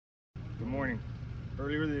Good morning.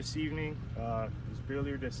 Earlier this evening, this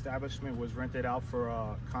billiard establishment was rented out for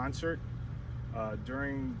a concert.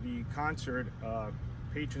 During the concert,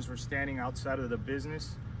 patrons were standing outside of the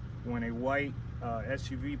business when a white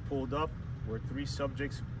SUV pulled up, where three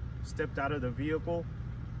subjects stepped out of the vehicle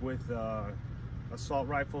with assault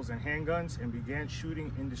rifles and handguns and began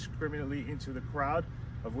shooting indiscriminately into the crowd,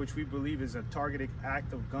 of which we believe is a targeted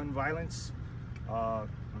act of gun violence.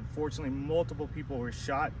 Unfortunately, multiple people were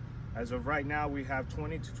shot. As of right now, we have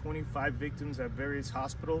 20 to 25 victims at various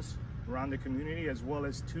hospitals around the community, as well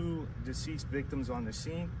as 2 deceased victims on the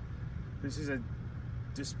scene. This is a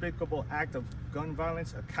despicable act of gun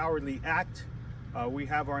violence, a cowardly act. We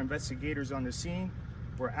have our investigators on the scene.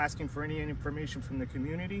 We're asking for any information from the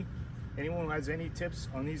community. Anyone who has any tips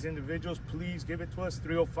on these individuals, please give it to us,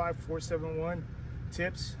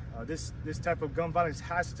 305-471-TIPS. This type of gun violence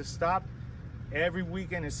has to stop. Every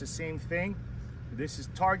weekend it's the same thing. This is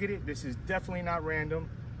targeted. This is definitely not random.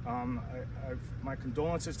 My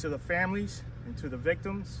condolences to the families and to the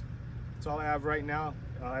victims. That's all I have right now.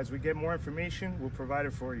 As we get more information, we'll provide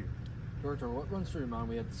it for you. Director, what runs through your mind?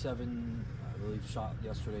 We had 7, I believe, shot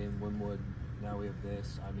yesterday in Wynwood. Now we have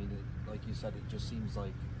this. I mean, like you said, it just seems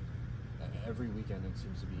like every weekend it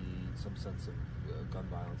seems to be some sense of gun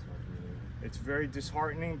violence in our community. It's very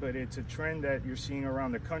disheartening, but it's a trend that you're seeing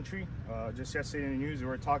around the country. Just yesterday in the news, we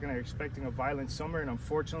were expecting a violent summer, and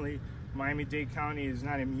unfortunately, Miami-Dade County is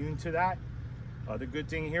not immune to that. The good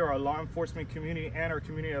thing here, our law enforcement community and our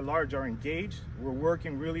community at large are engaged. We're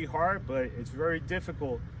working really hard, but it's very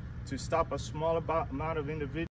difficult to stop a small amount of individuals